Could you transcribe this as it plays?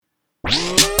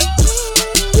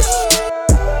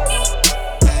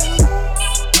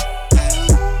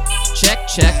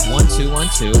Check. 1 2 1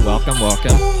 2. Welcome.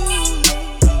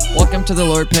 Welcome to the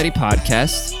Lord Petty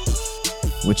Podcast,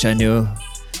 which I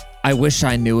wish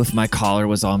I knew if my collar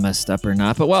was all messed up or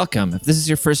not, but welcome. If this is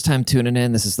your first time tuning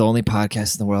in, this is the only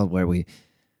podcast in the world where we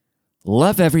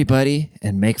love everybody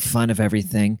and make fun of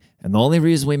everything. And the only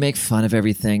reason we make fun of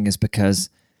everything is because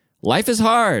life is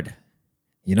hard.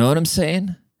 You know what I'm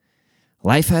saying?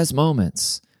 Life has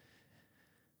moments.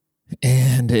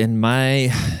 And in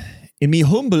my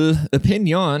humble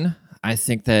opinion, I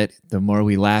think that the more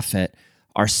we laugh at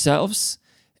ourselves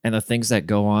and the things that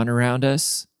go on around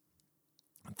us,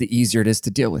 the easier it is to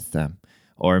deal with them.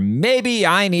 Or maybe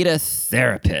I need a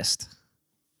therapist.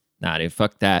 Nah, dude,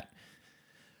 fuck that.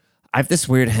 I have this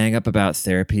weird hang up about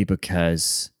therapy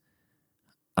because,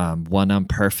 one, I'm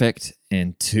perfect,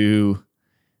 and two,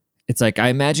 it's like I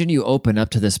imagine you open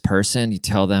up to this person, you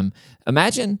tell them,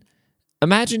 imagine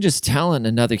just telling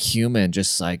another human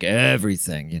just like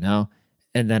everything, you know?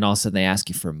 And then all of a sudden they ask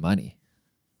you for money.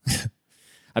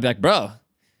 I'd be like, bro,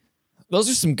 those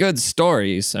are some good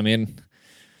stories. I mean,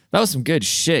 that was some good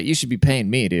shit. You should be paying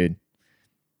me, dude.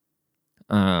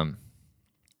 Yeah,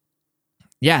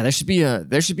 there should be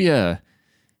a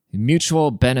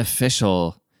mutual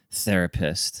beneficial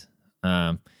therapist.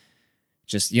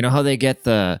 Just, you know how they get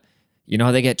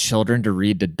children to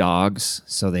read to dogs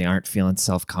so they aren't feeling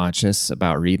self-conscious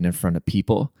about reading in front of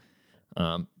people?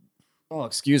 Oh,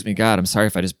 excuse me, God, I'm sorry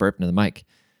if I just burped into the mic.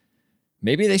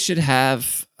 Maybe they should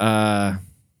have, what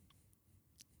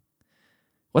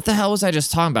the hell was I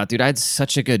just talking about, dude? I had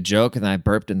such a good joke and then I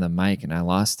burped in the mic and I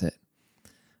lost it.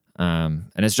 And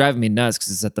it's driving me nuts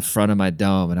because it's at the front of my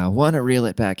dome and I want to reel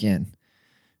it back in.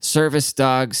 Service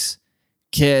dogs,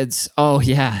 kids. Oh,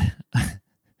 yeah.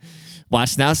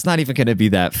 Watch, now it's not even going to be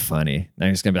that funny.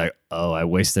 They're just going to be like, oh, I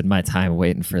wasted my time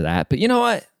waiting for that. But you know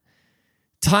what?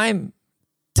 Time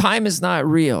is not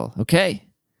real, okay?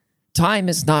 Time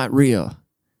is not real.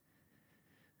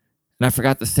 And I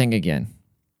forgot the thing again.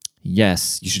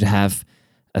 Yes, you should have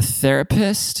a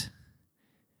therapist.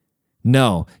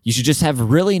 No, you should just have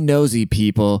really nosy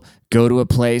people go to a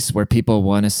place where people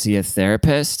want to see a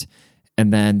therapist,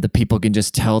 and then the people can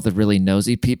just tell the really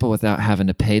nosy people without having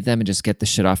to pay them and just get the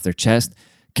shit off their chest.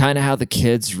 Kind of how the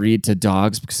kids read to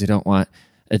dogs because they don't want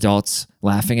adults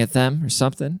laughing at them or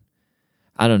something.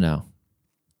 I don't know.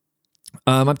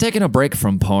 I'm taking a break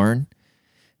from porn,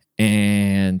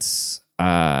 and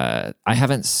I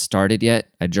haven't started yet.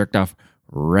 I jerked off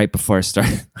right before I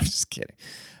started. I'm just kidding.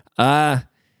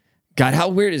 God, how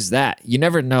weird is that? You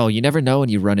never know. You never know when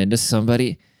you run into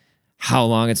somebody how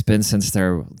long it's been since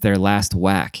their last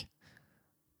whack.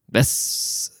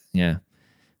 Yeah.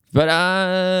 But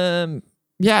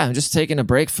yeah, I'm just taking a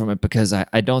break from it because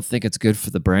I don't think it's good for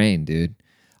the brain, dude.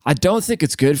 I don't think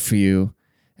it's good for you.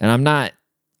 And I'm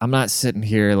not sitting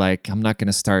here like I'm not going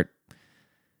to start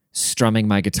strumming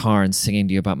my guitar and singing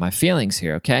to you about my feelings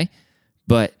here, okay?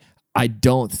 But I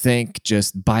don't think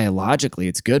just biologically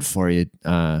it's good for you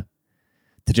to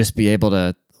just be able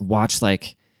to watch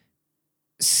like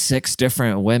 6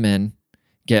 different women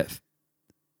get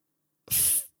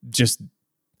just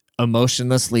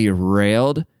emotionlessly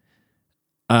railed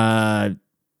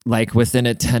like within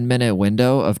a 10-minute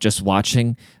window of just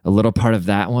watching a little part of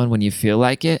that one when you feel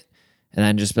like it, and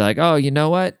then just be like, oh, you know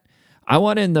what? I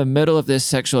want in the middle of this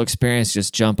sexual experience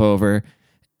just jump over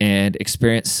and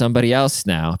experience somebody else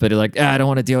now. But you're like, I don't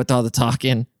want to deal with all the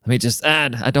talking. Let me just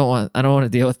I don't want to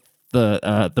deal with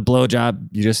the blowjob.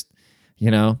 You just,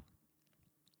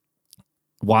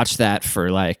 watch that for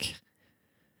like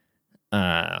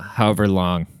however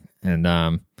long. And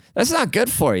that's not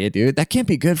good for you, dude. That can't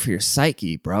be good for your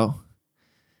psyche, bro.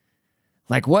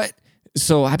 Like what?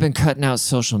 So I've been cutting out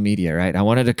social media, right? I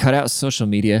wanted to cut out social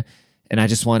media and I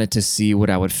just wanted to see what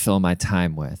I would fill my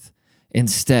time with.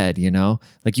 Instead,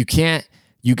 like you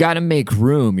got to make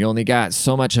room. You only got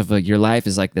so much of your life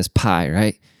is like this pie,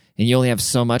 right? And you only have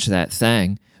so much of that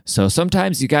thing. So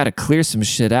sometimes you got to clear some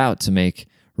shit out to make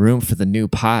room for the new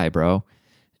pie, bro.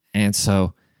 And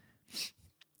so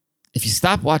if you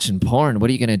stop watching porn, what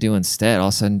are you going to do instead? All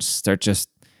of a sudden start just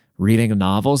reading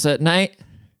novels at night?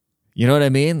 You know what I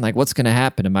mean? Like what's going to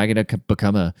happen? Am I going to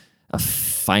become a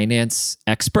finance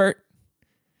expert?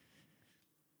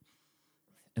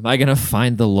 Am I going to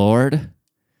find the Lord?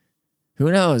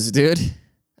 Who knows, dude?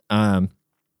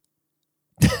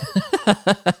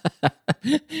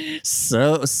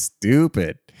 So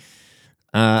stupid.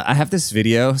 I have this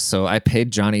video. So I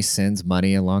paid Johnny Sins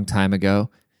money a long time ago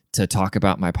to talk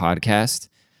about my podcast.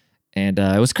 And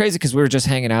it was crazy because we were just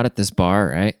hanging out at this bar,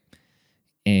 right?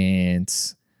 And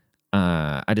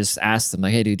I just asked him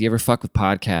like, "Hey, dude, do you ever fuck with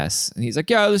podcasts?" And he's like,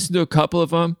 "Yeah, I listen to a couple of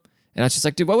them." And I was just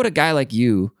like, "Dude, what would a guy like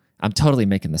you?" I'm totally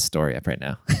making this story up right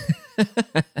now.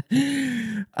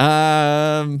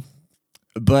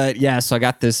 But yeah, so I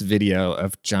got this video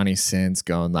of Johnny Sins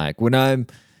going like,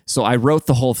 so I wrote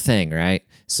the whole thing, right?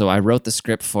 So I wrote the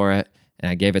script for it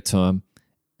and I gave it to him,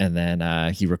 and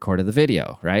then he recorded the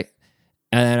video, right?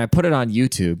 And then I put it on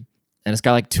YouTube, and it's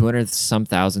got like 200 some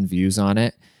thousand views on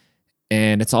it.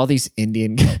 And it's all these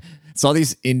Indian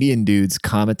dudes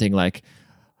commenting like,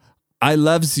 "I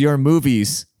loves your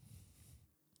movies."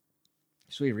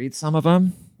 Should we read some of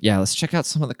them? Yeah, let's check out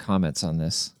some of the comments on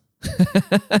this.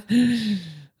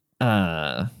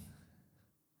 I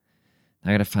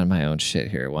gotta find my own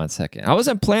shit here. 1 second. I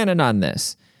wasn't planning on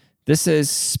this. This is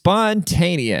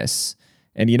spontaneous.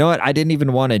 And you know what? I didn't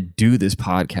even want to do this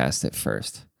podcast at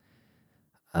first.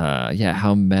 Yeah,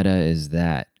 how meta is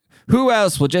that? Who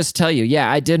else will just tell you,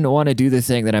 yeah, I didn't want to do the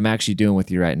thing that I'm actually doing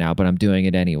with you right now, but I'm doing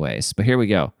it anyways. But here we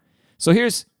go. So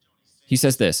he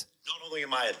says this. Not only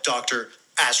am I a doctor,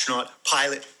 astronaut,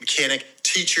 pilot, mechanic,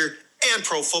 teacher, and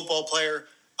pro football player,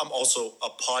 I'm also a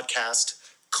podcast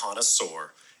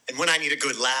connoisseur. And when I need a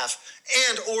good laugh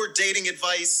and or dating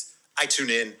advice, I tune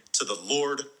in to the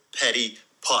Lord Petty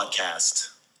podcast.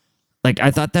 Like,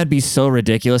 I thought that'd be so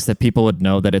ridiculous that people would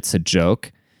know that it's a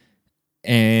joke.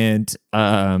 And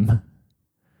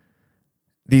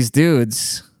these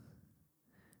dudes,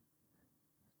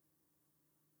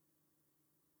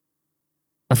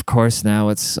 of course, now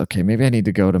it's okay. Maybe I need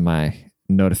to go to my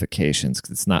notifications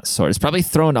because it's not sorted. It's probably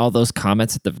throwing all those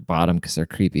comments at the bottom because they're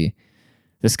creepy.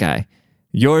 This guy,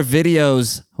 your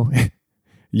videos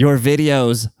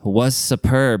was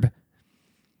superb.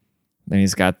 Then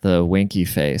he's got the winky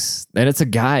face. And it's a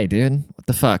guy, dude. What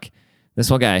the fuck? This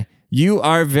one guy. You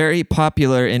are very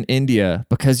popular in India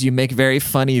because you make very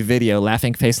funny video.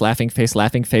 Laughing face, laughing face,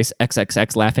 laughing face,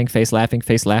 XXX, laughing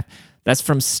face, laugh. That's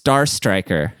from Star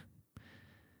Striker.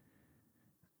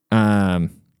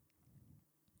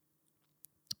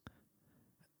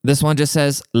 This one just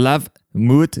says, Love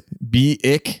moet be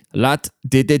ik lat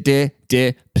de.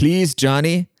 Please,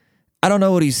 Johnny. I don't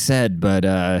know what he said, but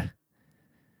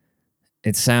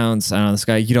it sounds, I don't know, this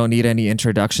guy, you don't need any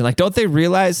introduction. Like, don't they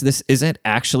realize this isn't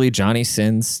actually Johnny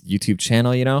Sins' YouTube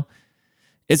channel, you know?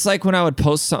 It's like when I would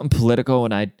post something political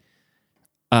and I'd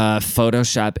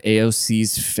Photoshop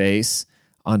AOC's face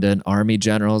onto an army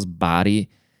general's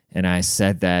body, and I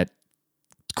said that,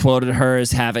 quoted her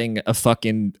as having a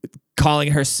fucking,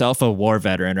 calling herself a war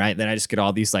veteran, right? Then I just get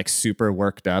all these like super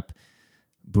worked up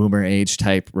boomer age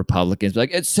type Republicans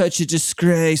like, it's such a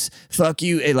disgrace, fuck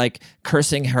you, and like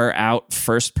cursing her out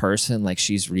first person, like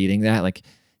she's reading that, like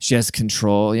she has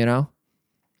control, you know.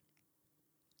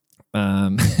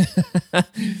 I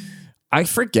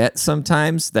forget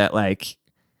sometimes that, like,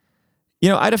 you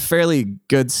know, I had a fairly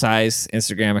good size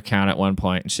Instagram account at one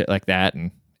point and shit like that,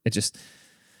 and it just,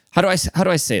 how do I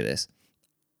say this?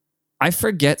 I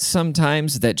forget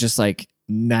sometimes that just like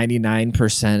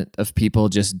 99% of people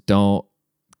just don't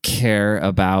care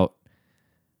about,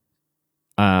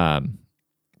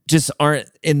 just aren't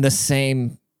in the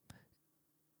same,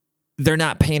 they're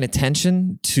not paying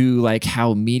attention to like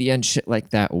how media and shit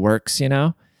like that works, you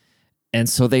know? And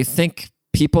so they think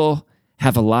people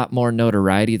have a lot more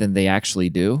notoriety than they actually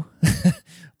do.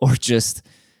 Or just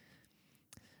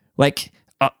like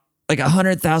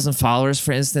 100,000 followers,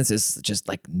 for instance, is just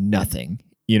like nothing.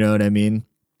 You know what I mean?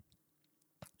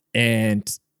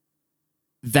 And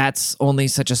that's only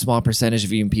such a small percentage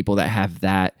of even people that have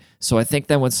that. So I think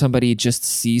that when somebody just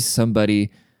sees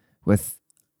somebody with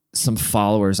some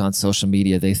followers on social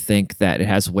media, they think that it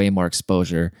has way more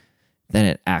exposure than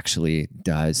it actually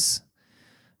does.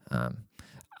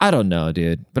 I don't know,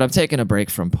 dude, but I'm taking a break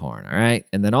from porn, all right?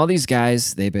 And then all these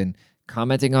guys, they've been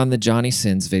commenting on the Johnny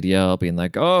Sins video, being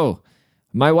like, oh,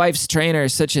 my wife's trainer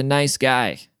is such a nice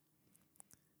guy.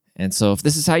 And so if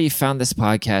this is how you found this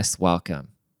podcast, welcome.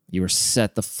 You were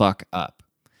set the fuck up.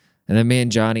 And then me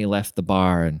and Johnny left the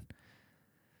bar, and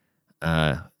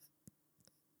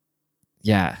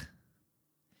yeah.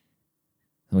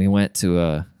 And we went to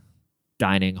a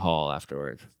dining hall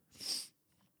afterward.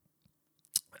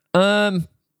 And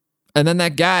then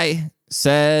that guy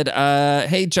said,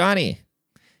 hey, Johnny,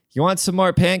 you want some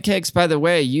more pancakes? By the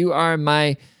way, you are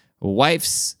my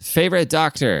wife's favorite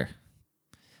doctor.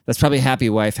 That's probably happy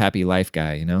wife, happy life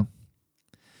guy, you know?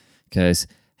 Because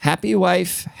happy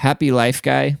wife, happy life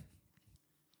guy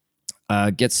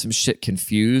gets some shit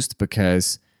confused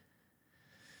because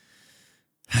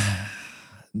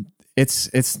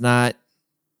it's not,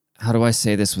 how do I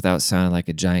say this without sounding like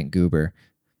a giant goober?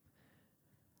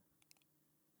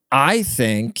 I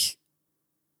think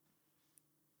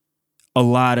a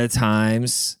lot of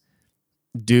times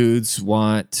dudes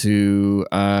want to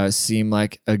seem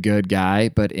like a good guy,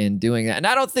 but in doing that, and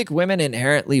I don't think women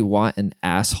inherently want an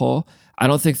asshole. I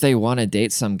don't think they want to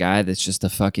date some guy that's just a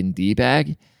fucking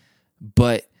D-bag.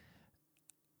 But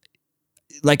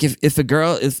like if a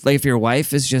girl, if your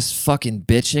wife is just fucking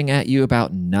bitching at you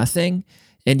about nothing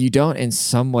and you don't in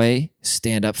some way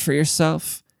stand up for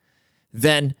yourself,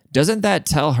 then doesn't that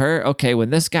tell her, okay, when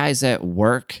this guy's at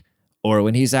work or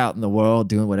when he's out in the world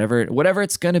doing whatever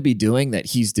it's going to be doing that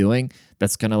he's doing,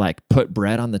 that's going to like put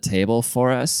bread on the table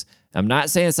for us. I'm not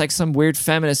saying it's like some weird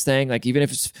feminist thing. Like even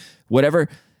if it's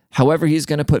however he's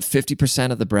going to put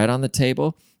 50% of the bread on the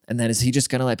table. And then is he just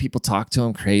going to let people talk to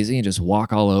him crazy and just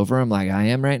walk all over him like I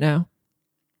am right now?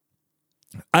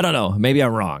 I don't know. Maybe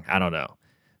I'm wrong. I don't know.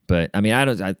 But I mean,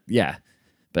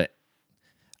 but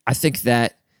I think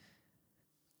that,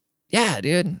 yeah,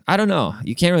 dude, I don't know.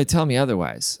 You can't really tell me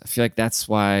otherwise. I feel like that's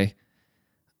why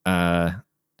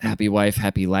happy wife,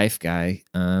 happy life guy,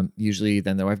 usually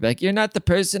then the wife be like, you're not the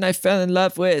person I fell in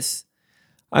love with.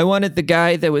 I wanted the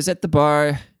guy that was at the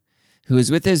bar, who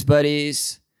was with his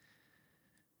buddies,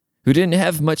 who didn't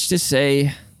have much to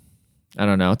say. I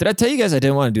don't know. Did I tell you guys I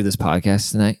didn't want to do this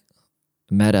podcast tonight?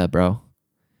 Meta, bro.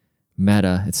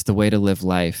 Meta. It's the way to live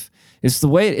life. It's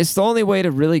the only way to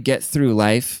really get through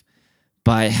life,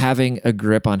 by having a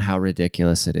grip on how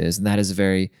ridiculous it is. And that is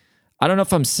I don't know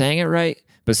if I'm saying it right,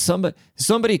 but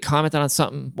somebody commented on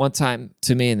something one time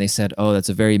to me and they said, oh, that's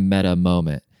a very meta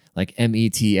moment, like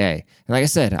META. And like I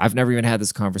said, I've never even had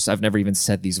this conversation. I've never even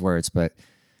said these words, but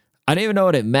I didn't even know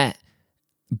what it meant.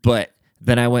 But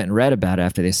then I went and read about it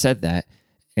after they said that.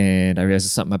 And I realized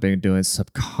it's something I've been doing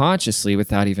subconsciously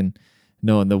without even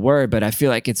knowing the word. But I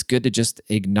feel like it's good to just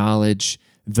acknowledge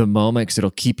the moment because it'll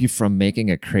keep you from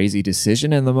making a crazy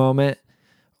decision in the moment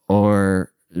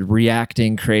or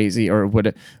reacting crazy or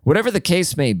whatever the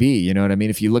case may be. You know what I mean?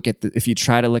 If you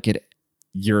try to look at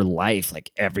your life,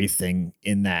 like everything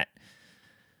in that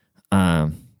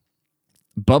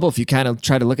bubble, if you kind of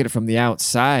try to look at it from the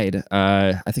outside,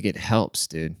 I think it helps,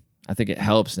 dude. I think it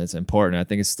helps and it's important. I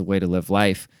think it's the way to live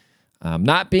life.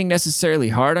 Not being necessarily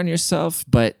hard on yourself,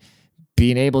 but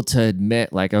being able to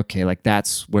admit like, okay, like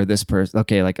that's where this person,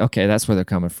 okay, that's where they're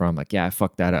coming from. Like, yeah, I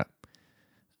fucked that up.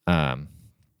 I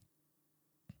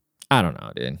don't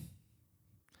know, dude.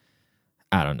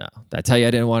 I don't know. Did I tell you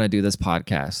I didn't want to do this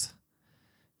podcast?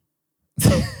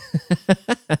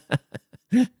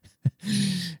 At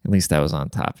least that was on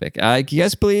topic. Can you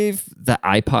guys believe the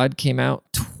iPod came out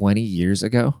 20 years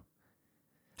ago?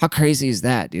 How crazy is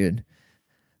that, dude?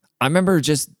 I remember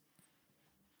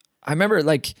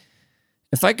like,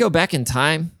 if I go back in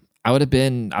time, I would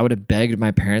have begged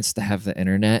my parents to have the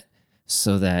internet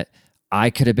so that I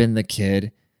could have been the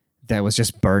kid that was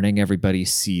just burning everybody's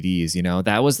CDs. You know,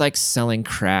 that was like selling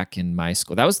crack in my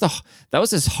school. That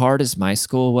was as hard as my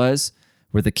school was,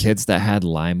 were the kids that had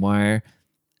LimeWire,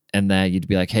 and that you'd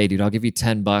be like, hey, dude, I'll give you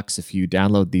 $10 if you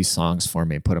download these songs for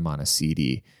me and put them on a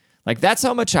CD. Like that's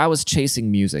how much I was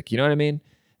chasing music. You know what I mean?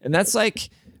 And that's like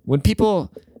when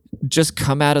people just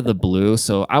come out of the blue.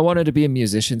 So I wanted to be a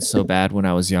musician so bad when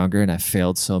I was younger, and I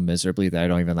failed so miserably that I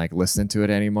don't even like listen to it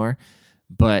anymore.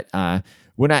 But I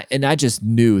just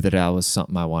knew that was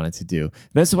something I wanted to do.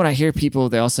 That's when I hear people,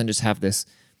 they all of a sudden just have this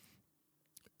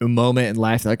moment in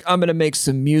life, like, I'm gonna make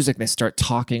some music, and they start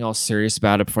talking all serious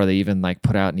about it before they even like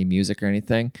put out any music or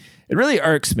anything. It really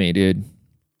irks me, dude.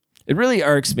 It really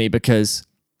irks me because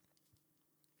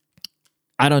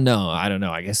I don't know.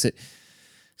 I guess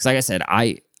because like I said,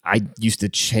 I used to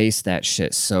chase that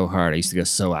shit so hard. I used to go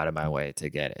so out of my way to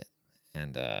get it.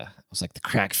 And I was like the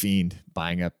crack fiend,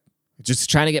 buying up, just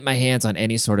trying to get my hands on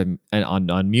any sort of,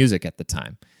 on music at the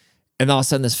time. And all of a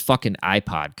sudden this fucking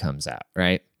iPod comes out,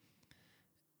 right?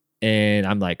 And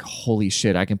I'm like, holy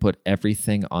shit, I can put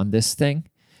everything on this thing.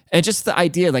 And just the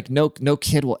idea, like no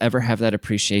kid will ever have that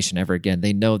appreciation ever again.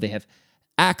 They know they have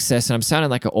access, and I'm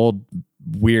sounding like an old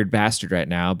weird bastard right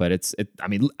now, but I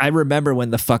mean, I remember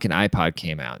when the fucking iPod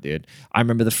came out, dude. I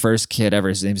remember the first kid ever.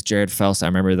 His name's Jared Felsen. I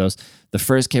remember the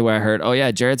first kid where I heard, oh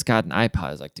yeah, Jared's got an iPod.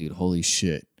 I was like, dude, holy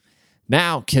shit.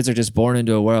 Now kids are just born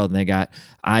into a world and they got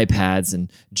iPads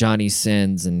and Johnny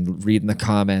Sins and reading the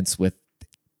comments with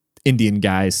Indian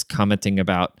guys commenting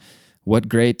about what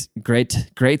greats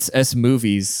S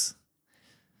movies.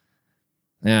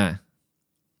 Yeah.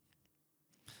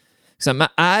 So I'm an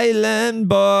island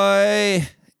boy.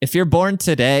 If you're born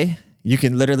today, you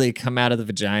can literally come out of the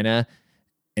vagina,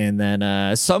 and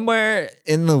then somewhere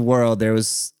in the world there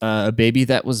was a baby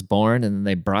that was born, and then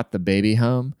they brought the baby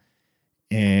home,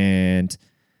 and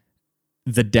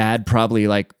the dad probably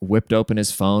like whipped open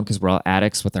his phone because we're all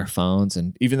addicts with our phones,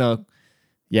 and even though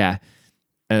Yeah.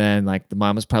 And then like the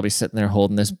mom was probably sitting there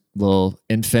holding this little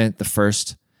infant the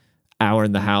first hour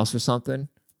in the house or something.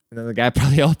 And then the guy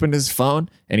probably opened his phone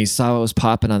and he saw what was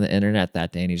popping on the internet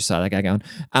that day. And he just saw that guy going,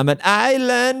 I'm an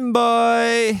island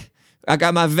boy. I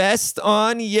got my vest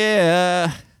on.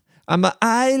 Yeah. I'm an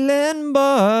island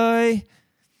boy.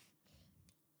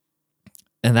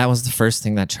 And that was the first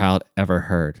thing that child ever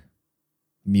heard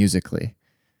musically.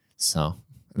 So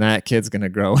that kid's going to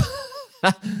grow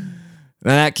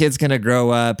That kid's going to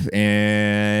grow up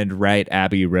and write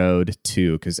Abbey Road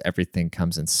too, because everything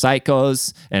comes in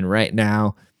cycles. And right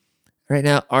now,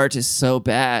 art is so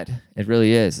bad. It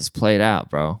really is. It's played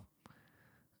out, bro.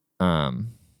 How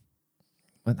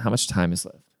much time is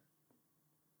left?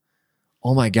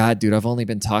 Oh my God, dude, I've only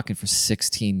been talking for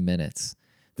 16 minutes.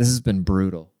 This has been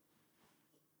brutal.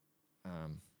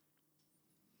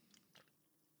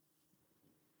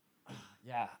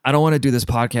 Yeah, I don't want to do this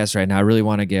podcast right now. I really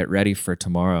want to get ready for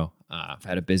tomorrow. I've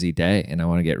had a busy day and I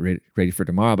want to get ready for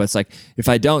tomorrow. But it's like, if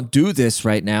I don't do this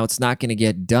right now, it's not going to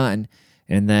get done.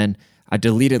 And then I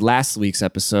deleted last week's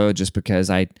episode just because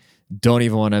I don't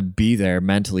even want to be there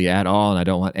mentally at all. And I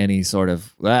don't want any sort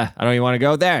of, I don't even want to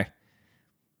go there.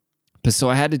 But so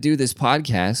I had to do this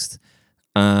podcast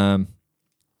to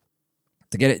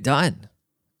get it done.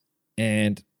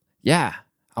 And yeah,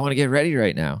 I want to get ready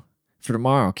right now for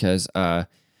tomorrow because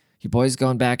your boy's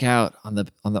going back out on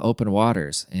the open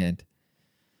waters, and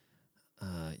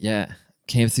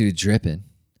came through dripping.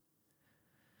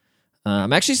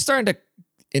 I'm actually starting to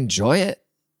enjoy it,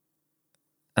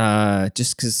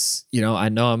 just because I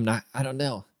know I'm not. I don't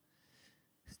know.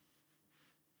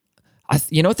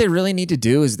 You know what they really need to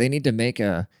do is they need to make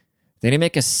a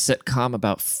sitcom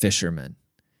about fishermen.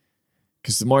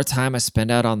 Because the more time I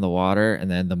spend out on the water, and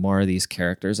then the more of these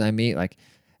characters I meet, like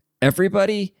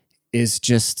everybody is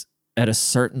just at a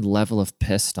certain level of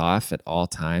pissed off at all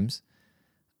times.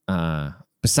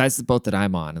 Besides the boat that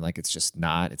I'm on, and like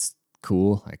it's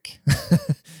cool. Like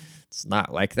it's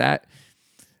not like that.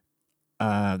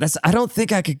 I don't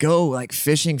think I could go like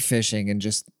fishing and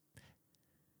just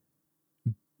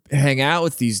hang out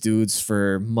with these dudes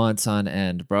for months on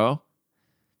end, bro.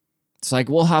 It's like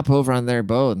we'll hop over on their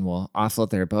boat and we'll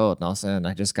offload their boat, and all of a sudden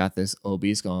I just got this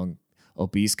obese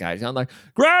guy. I'm like,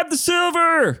 grab the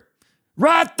silver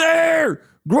right there,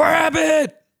 grab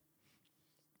it.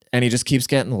 And he just keeps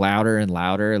getting louder and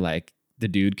louder. Like the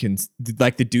dude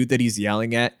that he's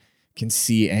yelling at can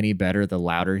see any better the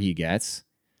louder he gets.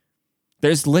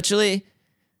 There's literally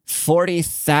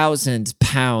 40,000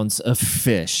 pounds of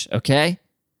fish. Okay.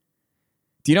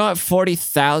 Do you know what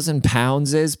 40,000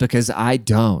 pounds is? Because I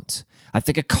don't. I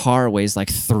think a car weighs like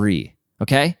 3.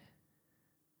 Okay.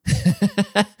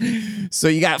 So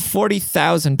you got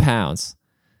 40,000 pounds.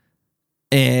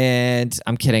 And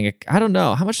I'm kidding. I don't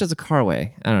know. How much does a car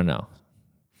weigh? I don't know.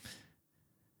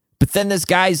 But then this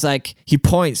guy's like, he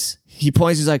points.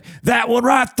 He's like, that one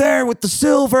right there with the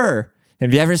silver.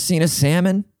 Have you ever seen a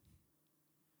salmon?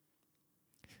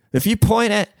 If you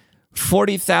point at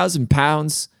 40,000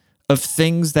 pounds of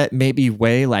things that maybe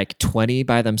weigh like 20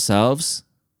 by themselves,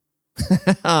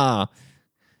 and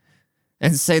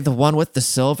say the one with the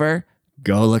silver,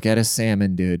 go look at a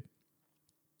salmon, dude.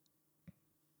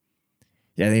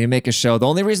 Yeah, they need to make a show. The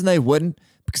only reason they wouldn't,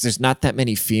 because there's not that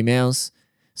many females.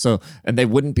 So, and they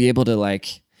wouldn't be able to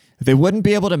make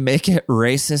it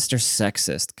racist or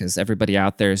sexist, because everybody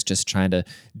out there is just trying to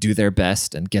do their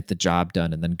best and get the job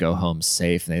done and then go home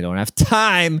safe. And they don't have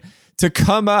time to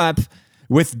come up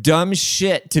with dumb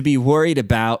shit to be worried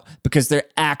about, because they're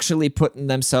actually putting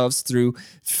themselves through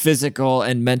physical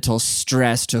and mental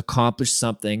stress to accomplish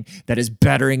something that is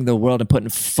bettering the world and putting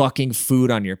fucking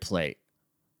food on your plate.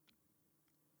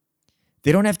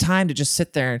 They don't have time to just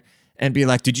sit there and be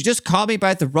like, did you just call me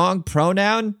by the wrong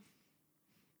pronoun?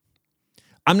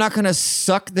 I'm not going to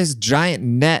suck this giant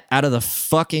net out of the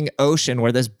fucking ocean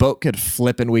where this boat could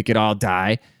flip and we could all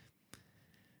die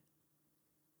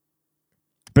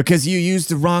because you used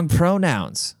the wrong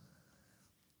pronouns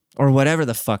or whatever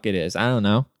the fuck it is. I don't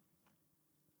know.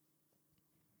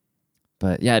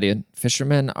 But yeah, dude,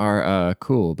 fishermen are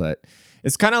cool, but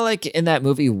it's kind of like in that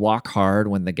movie Walk Hard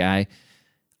when the guy,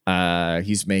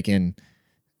 he's making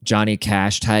Johnny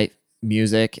Cash type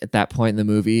music at that point in the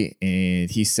movie, and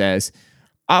he says,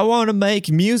 I want to make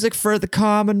music for the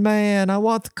common man. I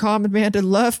want the common man to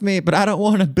love me, but I don't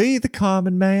want to be the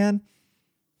common man.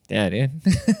 Yeah, dude.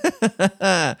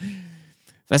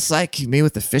 That's like me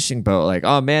with the fishing boat. Like,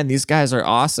 oh man, these guys are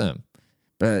awesome,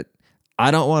 but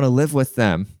I don't want to live with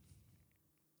them.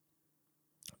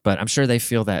 But I'm sure they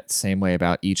feel that same way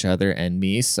about each other and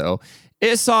me. So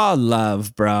it's all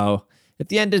love, bro. At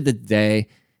the end of the day,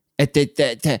 At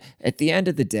the end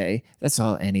of the day, that's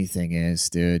all anything is,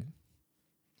 dude.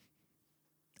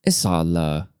 It's all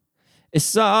love.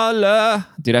 It's all love.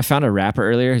 Dude, I found a rapper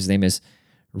earlier. His name is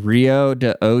Rio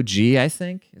de OG, I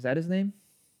think. Is that his name?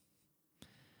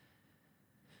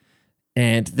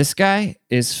 And this guy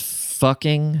is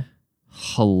fucking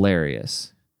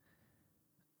hilarious.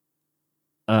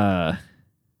 Oh,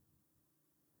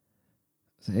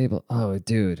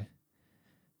 dude.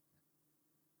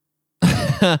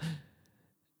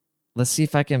 Let's see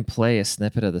if I can play a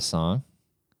snippet of the song.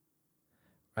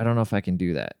 I don't know if I can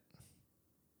do that.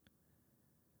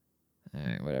 All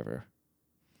right, whatever.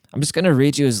 I'm just going to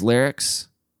read you his lyrics.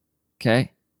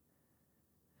 Okay?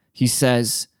 He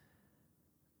says,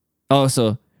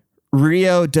 so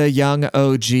Rio de Young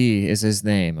OG is his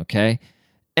name, okay?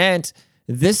 And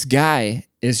this guy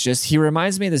is he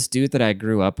reminds me of this dude that I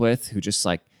grew up with who just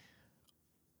like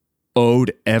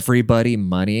owed everybody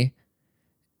money.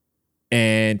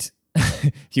 And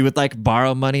he would like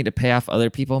borrow money to pay off other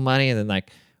people money. And then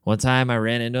like one time I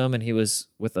ran into him and he was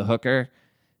with a hooker.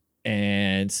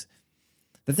 And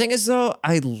the thing is though,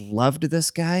 I loved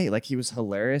this guy. Like he was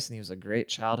hilarious and he was a great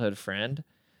childhood friend.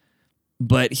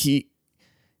 But he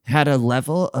had a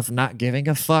level of not giving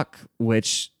a fuck,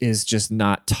 which is just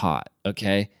not taught.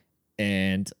 Okay.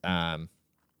 And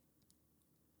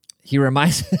he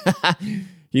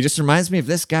just reminds me of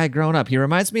this guy growing up. He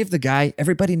reminds me of the guy,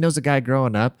 everybody knows a guy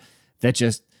growing up that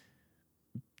just,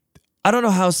 I don't know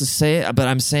how else to say it, but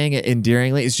I'm saying it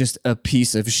endearingly. It's just a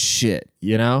piece of shit,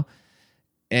 you know?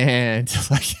 And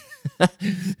like,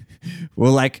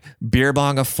 we'll like beer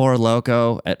bong a Four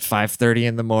Loko at 5:30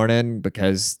 in the morning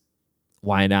because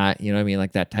why not? You know what I mean?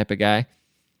 Like that type of guy.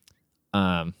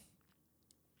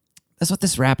 That's what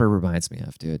this rapper reminds me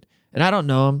of, dude. And I don't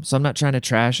know him, so I'm not trying to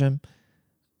trash him.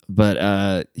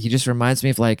 But he just reminds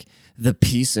me of like the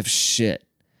piece of shit.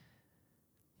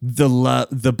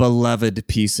 The beloved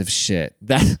piece of shit.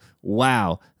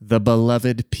 Wow, the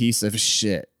beloved piece of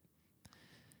shit.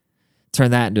 Turn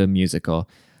that into a musical.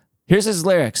 Here's his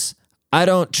lyrics. I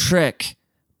don't trick,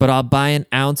 but I'll buy an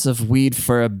ounce of weed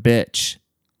for a bitch.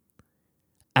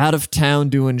 Out of town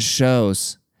doing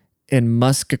shows in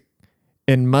Muskogong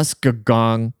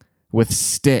with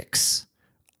sticks.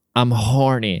 I'm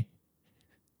horny.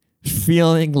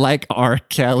 Feeling like R.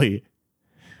 Kelly.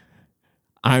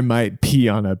 I might pee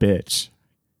on a bitch.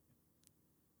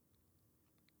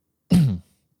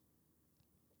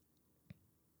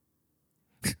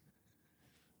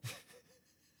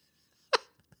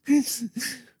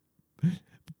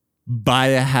 Buy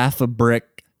a half a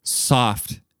brick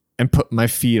soft and put my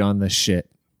feet on the shit.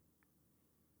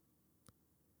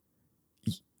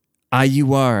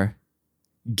 IUR,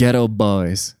 ghetto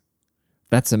boys.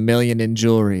 That's $1 million in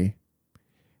jewelry.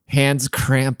 Hands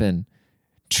cramping,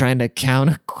 trying to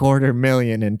count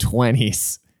 $250,000 in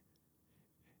 20s.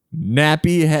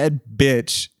 Nappy head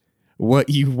bitch. What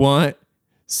you want?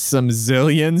 Some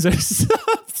zillions or something?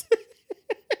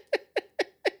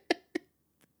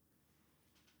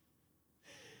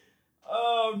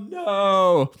 Oh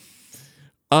no.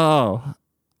 Oh,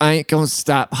 I ain't gonna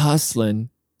stop hustling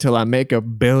till I make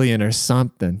 $1 billion or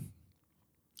something.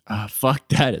 Fuck,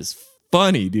 that is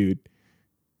funny, dude.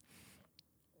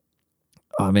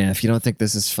 Oh man, if you don't think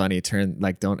this is funny,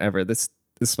 don't ever. This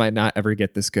might not ever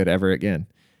get this good ever again.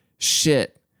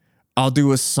 Shit, I'll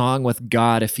do a song with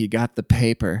God if he got the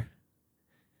paper.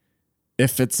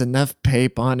 If it's enough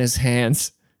pape on his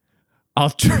hands, I'll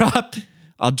drop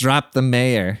the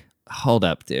mayor. Hold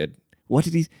up, dude. What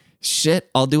did he? Shit,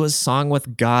 I'll do a song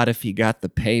with God if he got the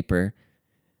paper.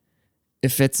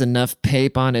 If it's enough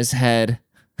pape on his head.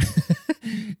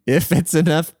 If it's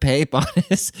enough pape on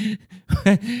his...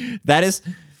 That is...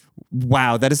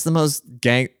 Wow, that is the most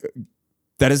that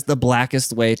is the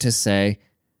blackest way to say,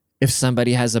 if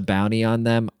somebody has a bounty on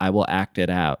them, I will act it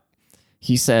out.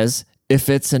 He says, if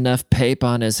it's enough pape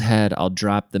on his head, I'll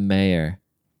drop the mayor.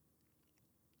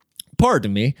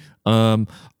 Pardon me. I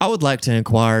would like to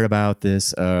inquire about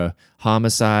this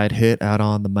homicide hit out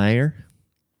on the mayor.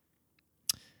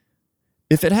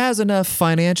 If it has enough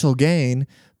financial gain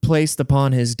placed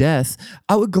upon his death,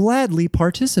 I would gladly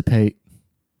participate.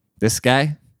 This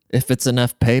guy, if it's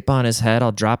enough pape on his head,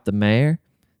 I'll drop the mayor.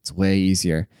 It's way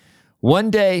easier.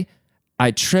 One day,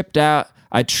 I tripped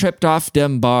off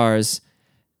them bars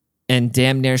and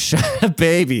damn near shot a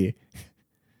baby.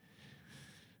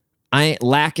 I ain't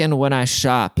lacking when I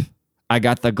shop. I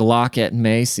got the Glock at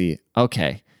Macy.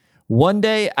 Okay. One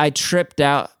day I tripped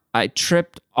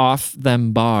off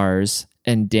them bars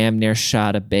and damn near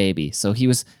shot a baby. So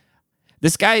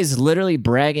this guy is literally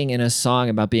bragging in a song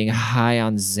about being high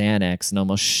on Xanax and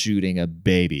almost shooting a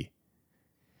baby.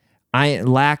 I ain't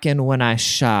lacking when I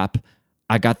shop.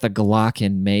 I got the Glock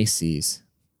in Macy's.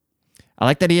 I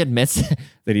like that he admits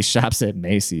that he shops at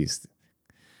Macy's.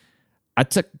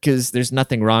 Because there's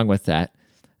nothing wrong with that.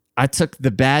 I took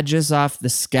the badges off the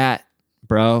scat,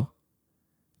 bro.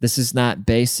 This is not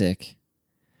basic.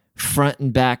 Front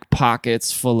and back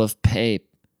pockets full of pape.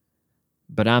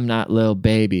 But I'm not Lil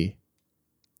Baby.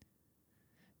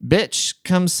 Bitch,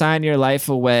 come sign your life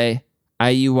away.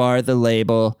 IUR the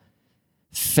label.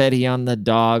 Fetty on the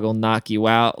dog will knock you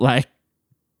out like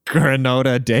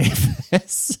Granota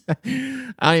Davis.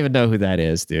 I don't even know who that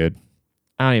is, dude.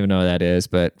 I don't even know who that is,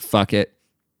 but fuck it.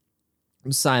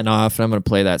 I'm signing off, and I'm going to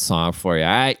play that song for you. All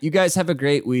right, you guys have a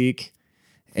great week.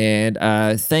 And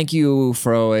thank you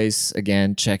for always,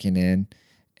 again, checking in.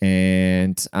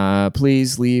 And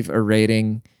please leave a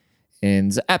rating in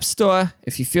the App Store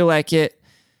if you feel like it.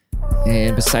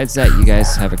 And besides that, you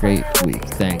guys have a great week.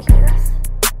 Thank you.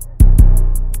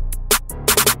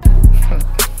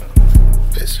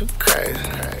 Bitch, you crazy.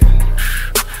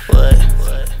 What?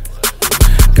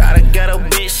 Got a ghetto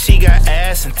bitch, she got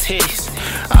ass and titties.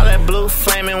 All that blue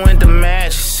flaming went to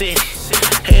Magic City.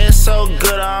 Head so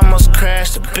good, I almost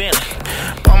crashed the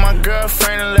Bentley. Bought my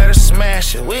girlfriend and let her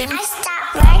smash it with me.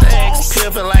 The ex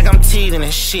pimpin' like I'm teething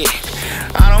and shit.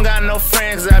 I don't got no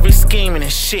friends, I be scheming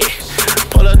and shit.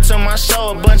 Pull up to my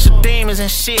show, a bunch of demons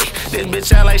and shit. This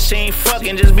bitch out like she ain't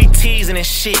fucking, just be teasing and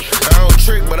shit. I don't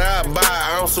trick, but I buy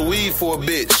an ounce of weed for a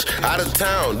bitch. Out of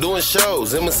town, doing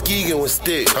shows in Muskegon with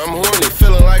stick. I'm horny,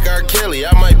 feeling like R. Kelly,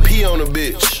 I might pee on a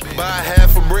bitch. Buy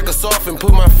half a brick of soft and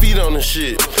put my feet on the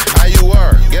shit.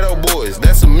 IUR, ghetto boys,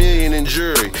 that's $1 million in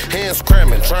jury. Hands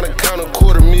cramming, trying to count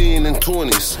 $250,000 in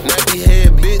 20s. Nappy head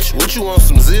bitch, what you want,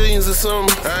 some zillions or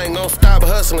something? I ain't gon' stop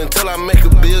hustling till I make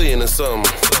 $1 billion or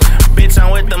something. Bitch,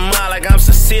 I'm with the mob like I'm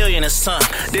Sicilian or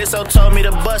something. This hoe told me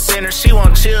to bust in her, she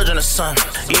want children or something.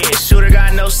 Yeah, shooter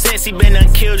got no sense, he been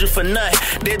done killed you for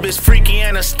nothing. This bitch freaky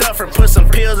and a stuffer, put some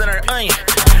pills in her onion.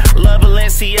 Love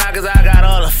Balenciagas, I got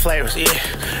all the flavors, yeah.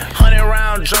 100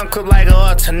 round drunk clip like an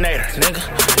alternator,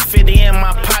 nigga. 50 in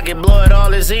my pocket, blow it all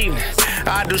this evening.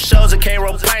 I do shows at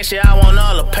K-Roll Pint, shit, I want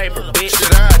all the paper, bitch.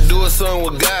 Shit, I'd do a song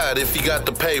with God if he got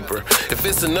the paper. If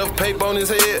it's enough paper on his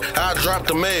head, I'd drop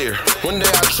the mayor. One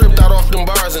day I tripped out off them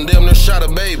bars and damn near shot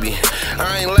a baby.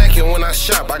 I ain't lacking when I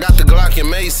shop, I got the Glock in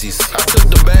Macy's. I took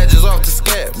the badges off the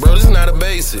scat, bro, this not a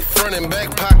basic. Front and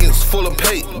back pockets full of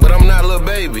pape, but I'm not a little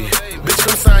baby. Bitch,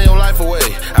 come sign your life away,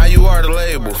 IUR the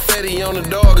label. Fetty on the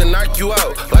dog and knock you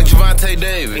out like Javante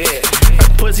Davis. Yeah,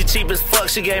 her pussy cheap as fuck,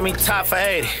 she gave me top for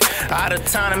 80. Out of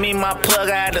town to meet my plug,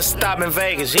 I had to stop in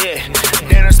Vegas, yeah.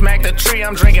 Dinner smacked the tree,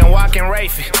 I'm drinking walking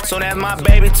Rafie. Soon as my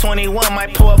baby 21,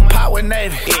 might pull a pot with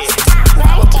Navy, yeah.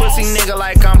 Rob a pussy nigga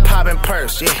like I'm popping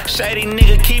purse, yeah. Shady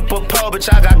nigga keep a pole,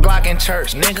 bitch, I got Glock in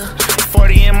church, nigga.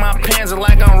 40 in my pants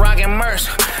like I'm rocking Merce.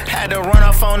 Had to run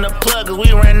off on the plug cause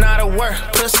we ran out of work,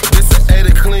 pussy. This a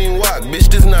 80 clean walk, bitch,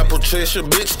 this not Patricia.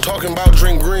 Bitch, talking about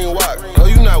drink green walk. Oh,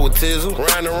 you not with Tizzle.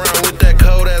 Riding around with that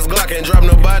cold ass Glock, ain't drop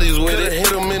no bodies with it.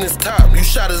 Hit him in his top, you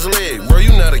shot his leg, bro,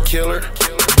 you not a killer.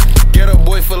 Ghetto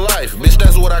boy for life, bitch,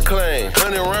 that's what I claim.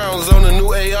 100 rounds on the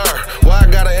new AR, why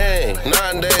I gotta aim?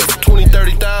 9 days, 20,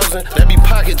 30,000, that be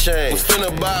pocket change. Was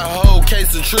finna buy a whole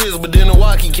case of Triz, but then the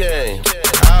walkie came.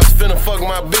 I was finna fuck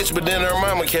my bitch, but then her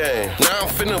mama came. Now I'm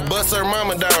finna bust her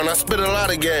mama down, I spit a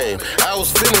lot of game. I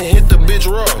was finna hit the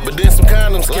bitch raw, but then some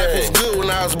condoms came. Life was good when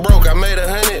I was broke, I made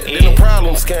 100, then the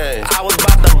problems came. I was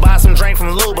about to buy some drink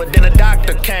from Lou, but then a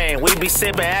doctor came. We be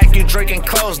sipping, act you drinking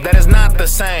close, that is not the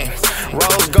same.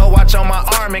 Rose gold watch on my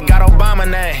arm, it got Obama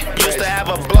name. Used to have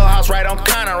a blowhouse right on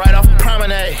Connor, right off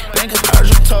Promenade. Nigga, heard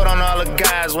you told on all the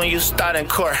guys when you start in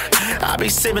court. I be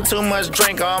sipping too much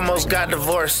drink, I almost got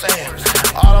divorced. Damn.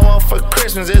 All I want for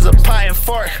Christmas is a pie and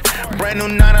fork. Brand new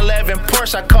 911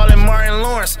 Porsche, I call it Martin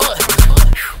Lawrence.